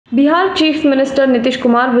Bihar Chief Minister Nitish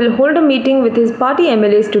Kumar will hold a meeting with his party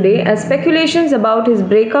MLAs today as speculations about his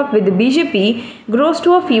breakup with the BJP grows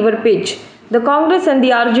to a fever pitch. The Congress and the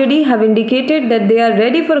RJD have indicated that they are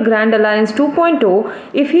ready for Grand Alliance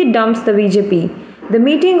 2.0 if he dumps the BJP. The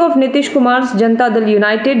meeting of Nitish Kumar's Janata Dal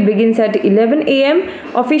United begins at 11 am.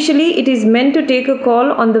 Officially, it is meant to take a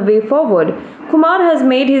call on the way forward. Kumar has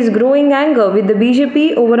made his growing anger with the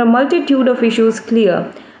BJP over a multitude of issues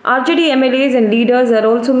clear. RJD MLAs and leaders are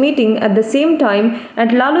also meeting at the same time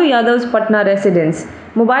at Lalu Yadav's Patna residence.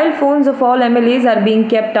 Mobile phones of all MLAs are being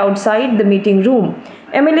kept outside the meeting room.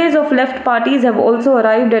 MLAs of left parties have also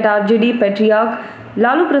arrived at RJD Patriarch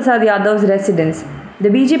Lalu Prasad Yadav's residence. The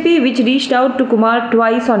BJP, which reached out to Kumar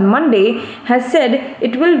twice on Monday, has said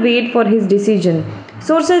it will wait for his decision.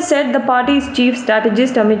 Sources said the party's chief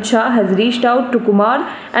strategist Amit Shah has reached out to Kumar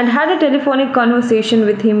and had a telephonic conversation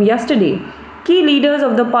with him yesterday. Key leaders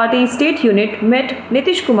of the party's state unit met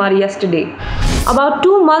Nitish Kumar yesterday. About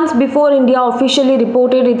 2 months before India officially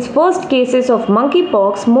reported its first cases of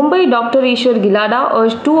monkeypox, Mumbai Dr. Ishwar Gilada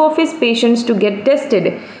urged 2 of his patients to get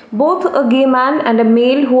tested. Both a gay man and a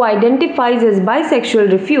male who identifies as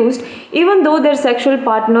bisexual refused, even though their sexual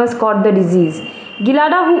partners caught the disease.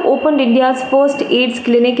 Gilada, who opened India's first AIDS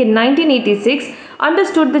clinic in 1986,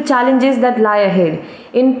 understood the challenges that lie ahead.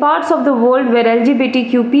 In parts of the world where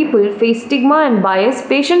LGBTQ people face stigma and bias,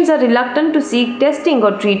 patients are reluctant to seek testing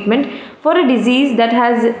or treatment for a disease that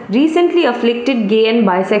has recently afflicted gay and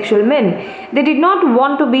bisexual men. They did not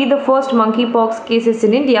want to be the first monkeypox cases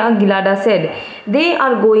in India, Gilada said. They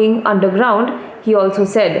are going underground, he also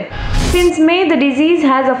said. Since May, the disease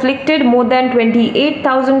has afflicted more than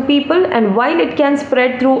 28,000 people, and while it can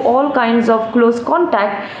spread through all kinds of close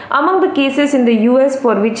contact, among the cases in the US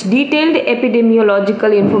for which detailed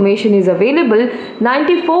epidemiological information is available,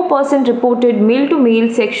 94% reported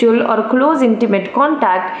male-to-male sexual or close intimate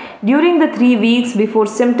contact during the 3 weeks before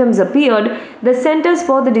symptoms appeared, the Centers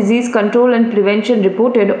for the Disease Control and Prevention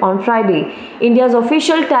reported on Friday. India's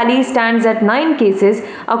official tally stands at 9 cases,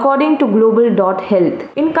 according to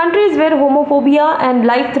Global.Health. In countries where homophobia and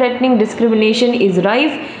life-threatening discrimination is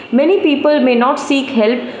rife, many people may not seek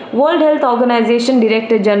help. World Health Organization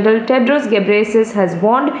Director General Tedros Ghebreyesus has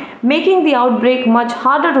warned, making the outbreak much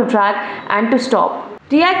harder to track and to stop.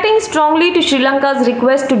 Reacting strongly to Sri Lanka's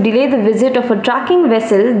request to delay the visit of a tracking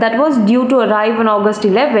vessel that was due to arrive on August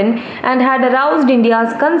 11 and had aroused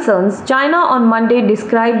India's concerns, China on Monday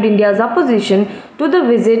described India's opposition to the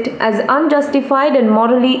visit as unjustified and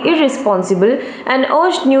morally irresponsible and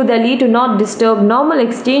urged New Delhi to not disturb normal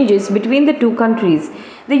exchanges between the two countries.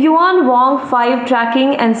 The Yuan Wong 5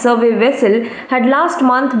 tracking and survey vessel had last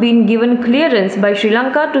month been given clearance by Sri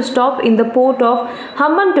Lanka to stop in the port of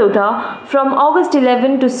Hambantota from August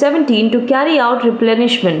 11 to 17 to carry out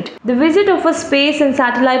replenishment. The visit of a space and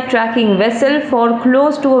satellite tracking vessel for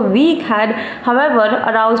close to a week had, however,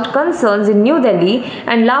 aroused concerns in New Delhi,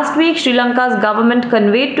 and last week Sri Lanka's government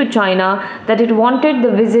conveyed to China that it wanted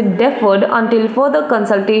the visit deferred until further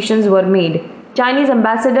consultations were made. Chinese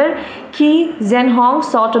Ambassador Qi Zhenhong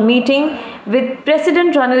sought a meeting with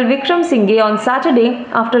President Ranil Wickremesinghe on Saturday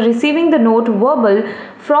after receiving the note verbal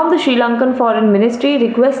from the Sri Lankan Foreign Ministry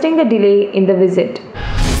requesting a delay in the visit.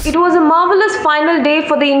 It was a marvellous final day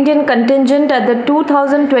for the Indian contingent at the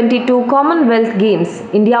 2022 Commonwealth Games.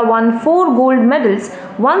 India won 4 gold medals,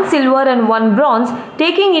 1 silver and 1 bronze,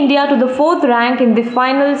 taking India to the 4th rank in the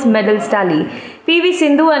finals medals tally. PV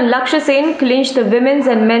Sindhu and Lakshya Sen clinched the women's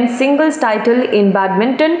and men's singles title in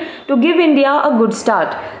badminton to give India a good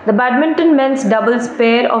start. The badminton men's doubles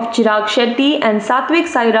pair of Chirag Shetty and Satvik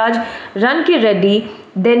Sairaj Ranki Reddy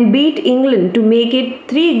then beat England to make it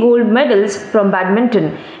 3 gold medals from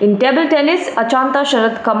badminton. In table tennis, Achanta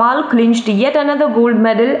Sharat Kamal clinched yet another gold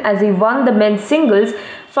medal as he won the men's singles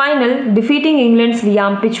final, defeating England's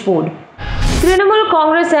Liam Pitchford. Trinamool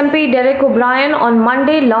Congress MP Derek O'Brien on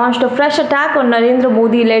Monday launched a fresh attack on Narendra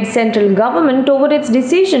Modi-led central government over its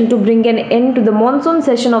decision to bring an end to the monsoon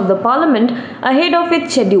session of the Parliament ahead of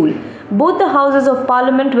its schedule. Both the houses of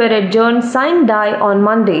Parliament were adjourned sine die on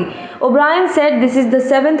Monday. O'Brien said this is the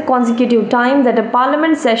 7th consecutive time that a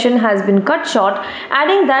Parliament session has been cut short,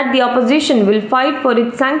 adding that the opposition will fight for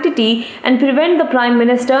its sanctity and prevent the Prime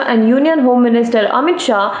Minister and Union Home Minister Amit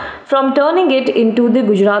Shah from turning it into the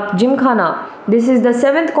Gujarat Gymkhana. This is the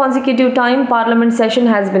 7th consecutive time Parliament session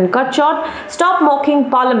has been cut short. Stop mocking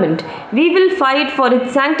Parliament. We will fight for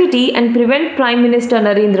its sanctity and prevent Prime Minister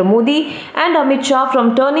Narendra Modi and Amit Shah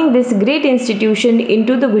from turning this great institution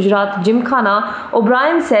into the Gujarat Gymkhana,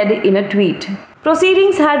 O'Brien said in a tweet.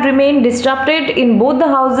 Proceedings had remained disrupted in both the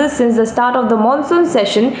houses since the start of the monsoon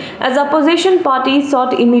session as opposition parties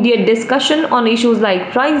sought immediate discussion on issues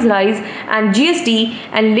like price rise and GST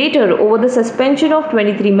and later over the suspension of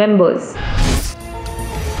 23 members.